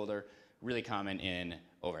injuries of the shoulder, really common in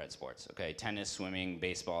overhead sports, okay? Tennis, swimming,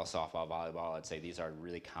 baseball, softball, volleyball, I'd say these are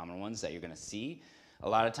really common ones that you're going to see. A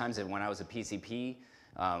lot of times when I was a PCP,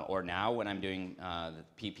 or now when I'm doing the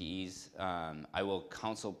PPEs, I will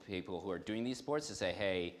counsel people who are doing these sports to say,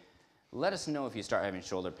 hey, let us know if you start having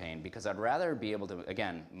shoulder pain, because I'd rather be able to,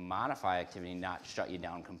 again, modify activity, not shut you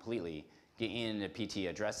down completely, get you into PT,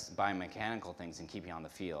 address biomechanical things, and keep you on the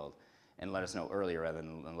field, and let us know earlier rather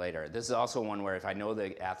than later. This is also one where if I know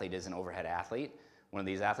the athlete is an overhead athlete, one of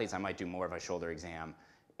these athletes, I might do more of a shoulder exam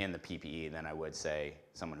in the PPE than I would, say,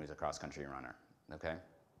 someone who's a cross-country runner, okay?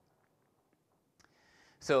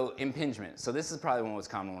 So impingement. So this is probably one of the most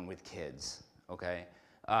common one with kids, okay?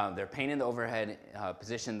 Their pain in the overhead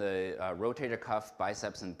position, the rotator cuff,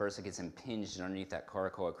 biceps, and bursa gets impinged underneath that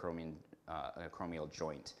coracoacromial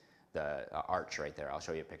joint, the arch right there. I'll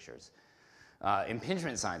show you pictures.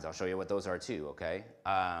 Impingement signs, I'll show you what those are too, okay?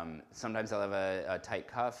 Sometimes they'll have a tight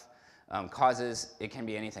cuff. Causes, it can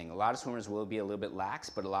be anything. A lot of swimmers will be a little bit lax,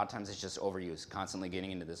 but a lot of times it's just overuse, constantly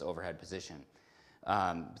getting into this overhead position.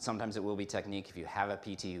 Sometimes it will be technique. If you have a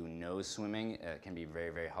PT who knows swimming, it can be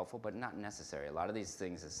very, very helpful, but not necessary. A lot of these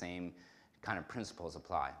things, the same kind of principles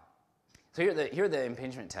apply. So here are the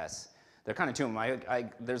impingement tests. They're kind of two of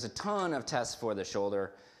them. There's a ton of tests for the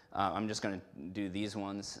shoulder. I'm just going to do these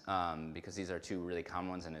ones because these are two really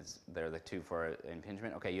common ones, and they're the two for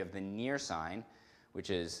impingement. Okay, you have the near sign,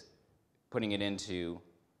 which is putting it into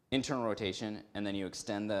internal rotation, and then you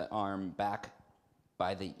extend the arm back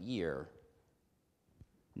by the ear.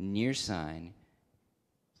 Near sign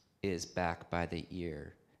is back by the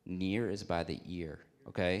ear. Near is by the ear,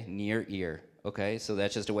 okay? Near ear, okay? So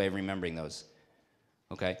that's just a way of remembering those,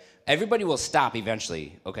 okay? Everybody will stop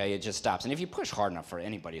eventually, okay? It just stops. And if you push hard enough for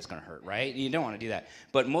anybody, it's going to hurt, right? You don't want to do that.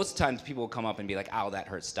 But most times people will come up and be like, ow, that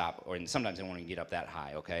hurts, stop. Or sometimes they won't even get up that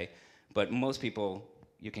high, okay? But most people,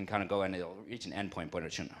 you can kind of go and it'll reach an end point, but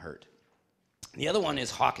it shouldn't hurt. The other one is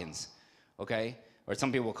Hawkins, okay? Or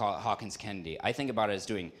some people call it Hawkins-Kennedy. I think about it as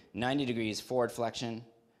doing 90 degrees forward flexion,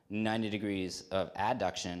 90 degrees of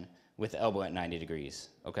adduction with the elbow at 90 degrees,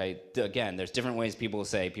 okay? Again, there's different ways people will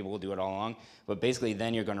say, people will do it all along, but basically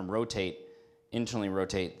then you're gonna internally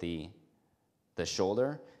rotate the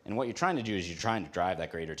shoulder, and what you're trying to do is you're trying to drive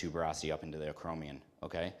that greater tuberosity up into the acromion,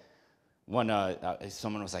 okay?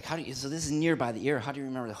 Someone was like, so this is near by the ear, how do you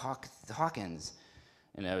remember the Hawkins?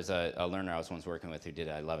 And there was a learner I was once working with who did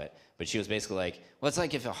it. I love it. But she was basically like, well, it's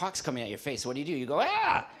like if a hawk's coming at your face, what do? You go,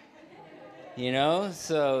 ah! You know?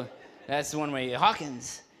 So that's the one way,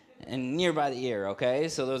 Hawkins, and near by the ear, okay?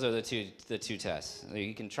 So those are the two tests.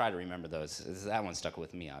 You can try to remember those. That one stuck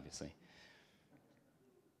with me, obviously.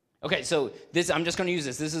 Okay, so this, I'm just going to use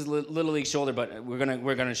this. This is Little League shoulder, but we're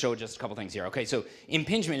gonna show just a couple things here. Okay, so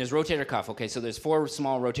impingement is rotator cuff. Okay, so there's 4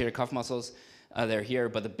 small rotator cuff muscles. They're here,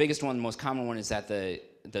 but the biggest one, the most common one, is that the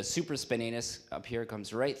supraspinatus up here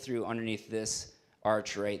comes right through underneath this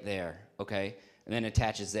arch right there. Okay, and then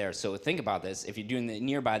attaches there. So think about this. If you're doing the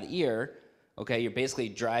nearby the ear, okay, you're basically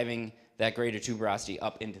driving that greater tuberosity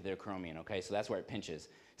up into the acromion. Okay, so that's where it pinches.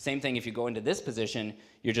 Same thing if you go into this position,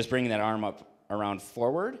 you're just bringing that arm up around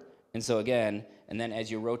forward. And so again, and then as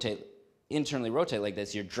you rotate, internally rotate like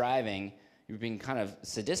this, you're driving, you're being kind of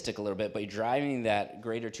sadistic a little bit, but you're driving that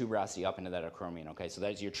greater tuberosity up into that acromion, okay? So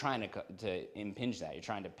that's, you're trying to impinge that. You're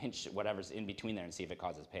trying to pinch whatever's in between there and see if it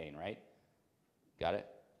causes pain, right? Got it?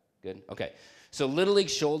 Good? Okay. So Little League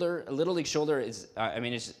shoulder is, I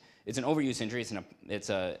mean, it's an overuse injury. It's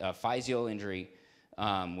a physial injury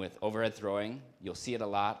with overhead throwing. You'll see it a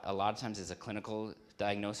lot. A lot of times it's a clinical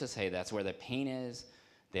diagnosis. Hey, that's where the pain is.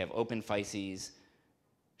 They have open physes,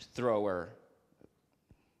 thrower.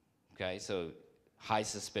 Okay, so high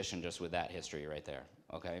suspicion just with that history right there.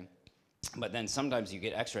 Okay, but then sometimes you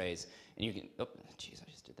get X-rays and you can. Oh, jeez, I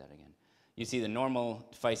just did that again. You see the normal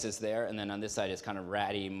physis there, and then on this side it's kind of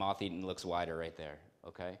ratty, moth-eaten, looks wider right there.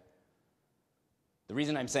 Okay. The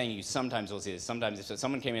reason I'm saying you sometimes will see this, sometimes if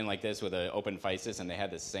someone came in like this with an open physis and they had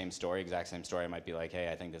the same story, exact same story, I might be like, hey,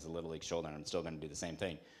 I think this is a Little League shoulder, and I'm still going to do the same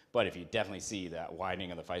thing. But if you definitely see that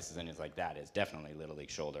widening of the physis and it's like that, is definitely Little League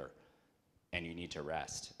shoulder, and you need to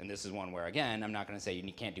rest. And this is one where, again, I'm not going to say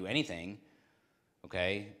you can't do anything,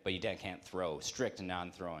 okay, but you can't throw, strict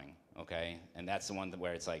non-throwing, okay? And that's the one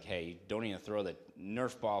where it's like, hey, you don't even throw the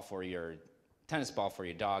Nerf ball for your tennis ball for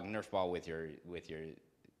your dog, Nerf ball with your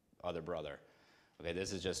other brother. Okay,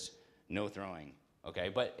 this is just no throwing, okay?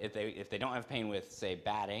 But if they don't have pain with, say,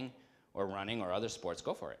 batting or running or other sports,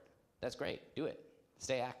 go for it. That's great. Do it.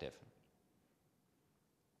 Stay active.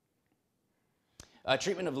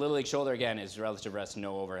 Treatment of Little League shoulder, again, is relative rest,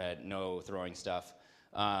 no overhead, no throwing stuff.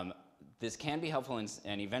 This can be helpful,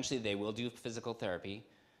 and eventually they will do physical therapy.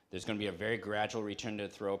 There's going to be a very gradual return to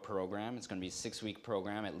throw program. It's going to be a 6-week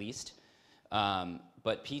program at least.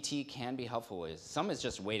 But PT can be helpful. Some is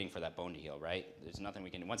just waiting for that bone to heal, right? There's nothing we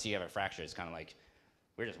can do. Once you have a fracture, it's kind of like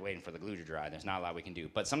we're just waiting for the glue to dry. There's not a lot we can do.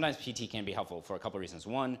 But sometimes PT can be helpful for a couple of reasons.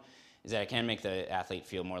 One is that it can make the athlete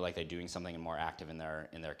feel more like they're doing something and more active in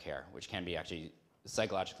their care, which can be actually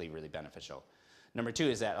psychologically really beneficial. Number 2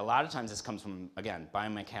 is that a lot of times this comes from, again,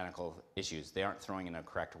 biomechanical issues. They aren't throwing in a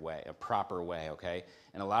correct way, a proper way, okay?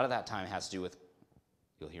 And a lot of that time has to do with,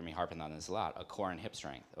 you'll hear me harping on this a lot, a core and hip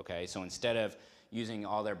strength, okay? So instead of using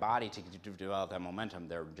all their body to develop that momentum,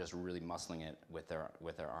 they're just really muscling it with their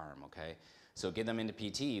arm, okay? So get them into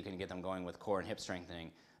PT, you can get them going with core and hip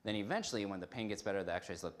strengthening. Then eventually, when the pain gets better, the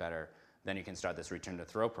x-rays look better, then you can start this return to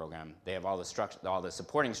throw program. They have all the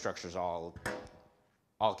supporting structures all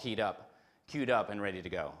queued up and ready to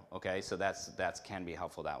go, okay? So that can be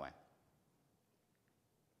helpful that way.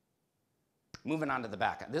 Moving on to the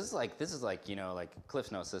back. This is like, you know, like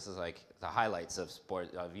Cliff Notes. This is like the highlights of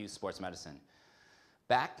youth sports medicine.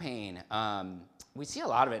 Back pain, we see a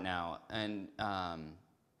lot of it now, and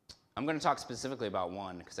I'm going to talk specifically about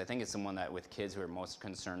one because I think it's the one that with kids who are most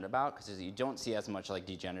concerned about, because you don't see as much like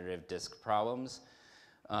degenerative disc problems.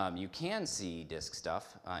 You can see disc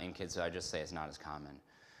stuff in kids, so I just say it's not as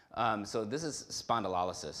common. So this is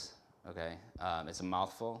spondylolysis, okay? It's a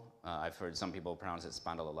mouthful. I've heard some people pronounce it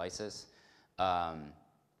spondylolysis.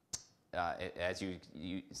 As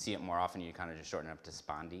you see it more often, you kind of just shorten it up to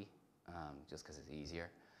spondy, just because it's easier.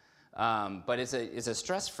 But it's a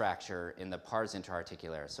stress fracture in the pars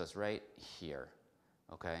interarticularis, so it's right here,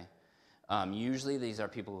 okay? Usually these are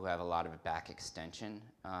people who have a lot of back extension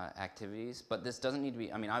activities, but this doesn't need to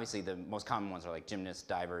be, I mean, obviously the most common ones are like gymnasts,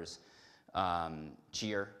 divers,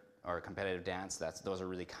 cheer, or competitive dance. Those are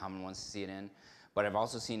really common ones to see it in. But I've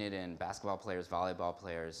also seen it in basketball players, volleyball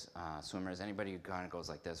players, swimmers, anybody who kind of goes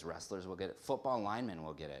like this. Wrestlers will get it. Football linemen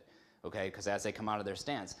will get it, okay? Because as they come out of their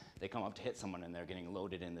stance, they come up to hit someone and they're getting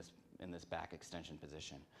loaded in this back extension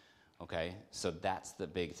position, okay? So that's the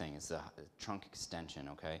big thing, is the trunk extension,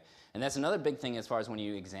 okay? And that's another big thing as far as when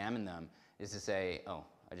you examine them, is to say, oh,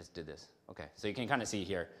 I just did this. Okay, so you can kind of see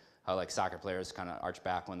here how like soccer players kind of arch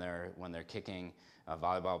back when they're kicking.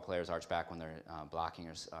 Volleyball players arch back when they're blocking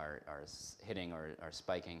or are hitting or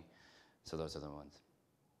spiking. So those are the ones.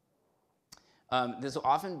 This will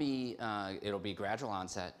often be, it'll be gradual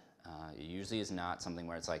onset. It usually is not something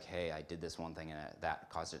where it's like, hey, I did this one thing and that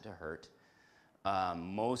caused it to hurt.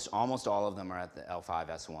 Almost all of them are at the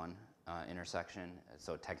L5-S1 intersection,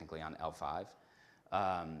 so technically on L5.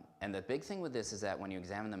 And the big thing with this is that when you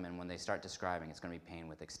examine them and when they start describing, it's going to be pain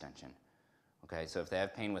with extension. Okay, so if they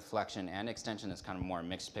have pain with flexion and extension, it's kind of more a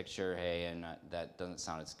mixed picture, hey, and that doesn't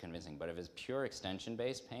sound as convincing. But if it's pure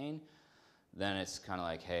extension-based pain, then it's kind of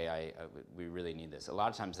like, hey, we really need this. A lot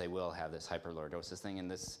of times they will have this hyperlordosis thing, and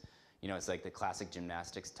this, it's like the classic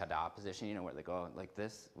gymnastics ta-da position, where they go like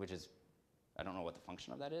this, which is, I don't know what the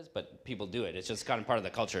function of that is, but people do it. It's just kind of part of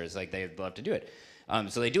the culture. It's like they love to do it.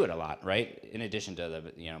 So they do it a lot, right? In addition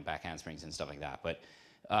to the, back handsprings and stuff like that. But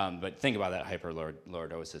think about that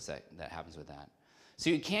hyperlordosis that happens with that. So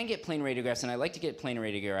you can get plain radiographs, and I like to get plain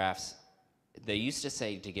radiographs. They used to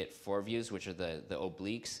say to get foreviews, which are the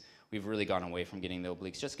obliques. We've really gone away from getting the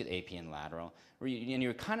obliques. Just get AP and lateral. And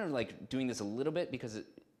you're kind of like doing this a little bit because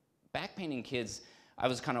back pain in kids, I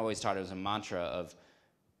was kind of always taught it was a mantra of,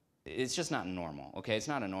 it's just not normal, okay? It's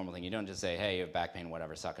not a normal thing. You don't just say, hey, you have back pain,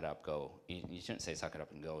 whatever, suck it up, go. You shouldn't say suck it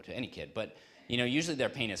up and go to any kid. But, usually their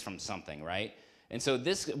pain is from something, right? And so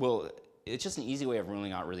it's just an easy way of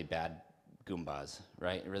ruling out really bad Goombas,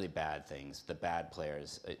 right? Really bad things, the bad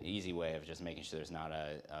players. An easy way of just making sure there's not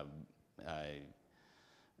a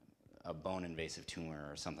bone invasive tumor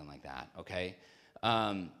or something like that, okay?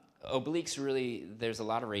 Obliques really, there's a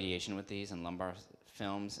lot of radiation with these and lumbar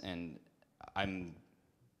films, and I'm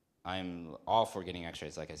all for getting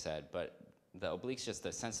x-rays, like I said, but the obliques, just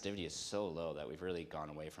the sensitivity is so low that we've really gone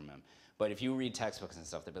away from them. But if you read textbooks and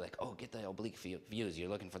stuff, they'll be like, oh, get the oblique views. You're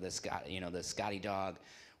looking for the Scotty dog,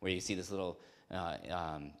 where you see this little,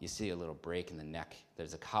 you see a little break in the neck.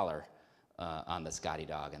 There's a collar on the Scotty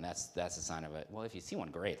dog, and that's a sign of it. Well, if you see one,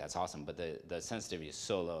 great, that's awesome. But the sensitivity is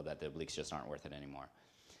so low that the obliques just aren't worth it anymore.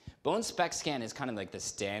 Bone SPECT scan is kind of like the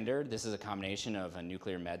standard. This is a combination of a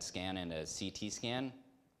nuclear med scan and a CT scan.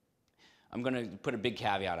 I'm going to put a big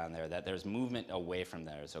caveat on there that there's movement away from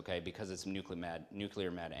theirs, okay, because it's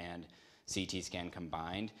nuclear med and CT scan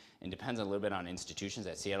combined. It depends a little bit on institutions.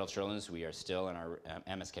 At Seattle Children's, we are still, and our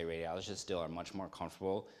MSK radiologists still are much more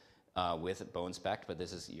comfortable with bone SPECT, but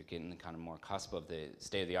you're getting kind of more cusp of the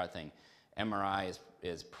state-of-the-art thing. MRI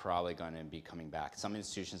is probably going to be coming back. Some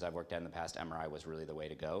institutions I've worked at in the past, MRI was really the way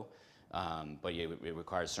to go, but it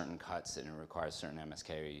requires certain cuts and it requires certain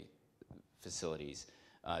MSK facilities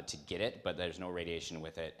to get it, but there's no radiation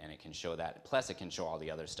with it, and it can show that. Plus, it can show all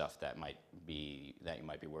the other stuff that you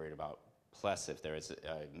might be worried about. Plus, if there is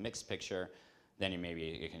a mixed picture, then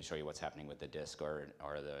it can show you what's happening with the disc or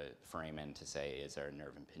the foramen to say, is there a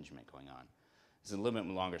nerve impingement going on? It's a little bit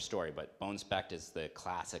longer story, but bone SPECT is the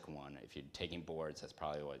classic one. If you're taking boards, that's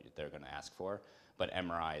probably what they're going to ask for. But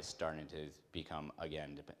MRI is starting to become,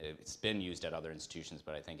 again, it's been used at other institutions,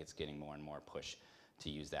 but I think it's getting more and more push to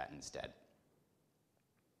use that instead.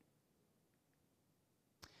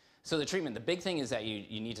 So the treatment, the big thing is that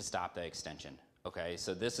you need to stop the extension, okay?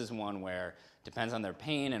 So this is one where depends on their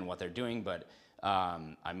pain and what they're doing, but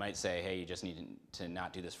I might say, hey, you just need to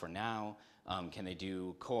not do this for now. Can they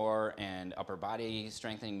do core and upper body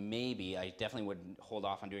strengthening? Maybe. I definitely would hold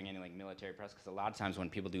off on doing any like military press, because a lot of times when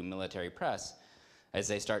people do military press, as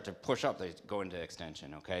they start to push up, they go into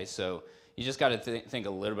extension, okay? So you just got to think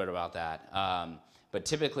a little bit about that. But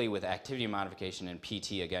typically with activity modification and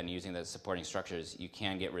PT, again, using the supporting structures, you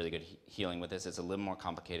can get really good healing with this. It's a little more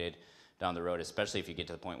complicated down the road, especially if you get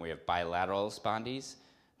to the point where you have bilateral spondies.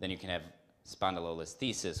 Then you can have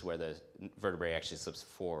spondylolisthesis, where the vertebrae actually slips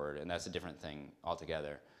forward, and that's a different thing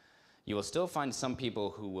altogether. You will still find some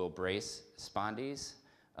people who will brace spondies.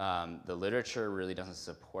 The literature really doesn't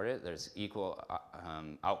support it. There's equal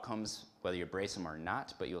outcomes whether you brace them or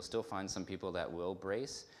not, but you'll still find some people that will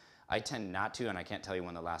brace. I tend not to, and I can't tell you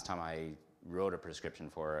when the last time I wrote a prescription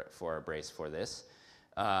for a brace for this,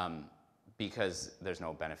 because there's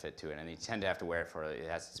no benefit to it, and you tend to have to wear it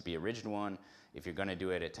has to be a rigid one. If you're going to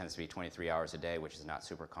do it, it tends to be 23 hours a day, which is not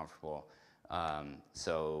super comfortable.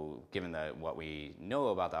 So given what we know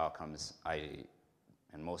about the outcomes,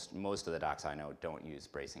 and most of the docs I know don't use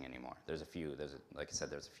bracing anymore. There's a few, like I said,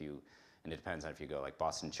 there's a few, and it depends on if you go, like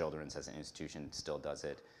Boston Children's as an institution still does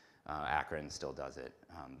it. Akron still does it.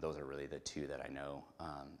 Those are really the two that I know.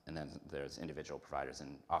 And then there's individual providers,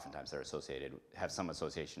 and oftentimes they're have some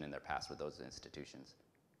association in their past with those institutions.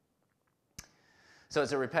 So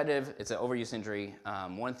it's it's an overuse injury.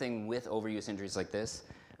 One thing with overuse injuries like this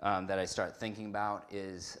that I start thinking about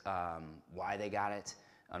is why they got it.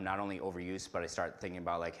 Not only overuse, but I start thinking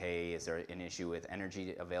about like, hey, is there an issue with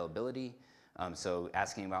energy availability? So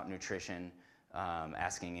asking about nutrition,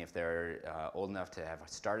 asking if they're old enough to have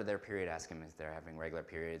started their period, asking if they're having regular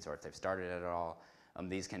periods or if they've started it at all.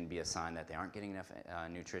 These can be a sign that they aren't getting enough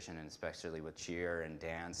nutrition, and especially with cheer and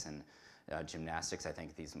dance and gymnastics. I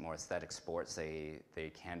think these more aesthetic sports, they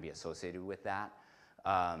can be associated with that.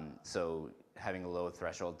 So having a low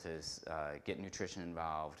threshold to get nutrition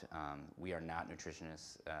involved. We are not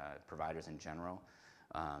nutritionists, providers in general.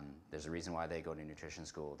 There's a reason why they go to nutrition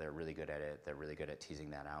school. They're really good at it. They're really good at teasing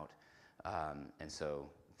that out. And so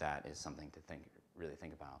that is something to really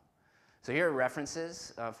think about. So here are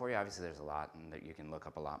references for you. Obviously, there's a lot, and that you can look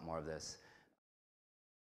up a lot more of this.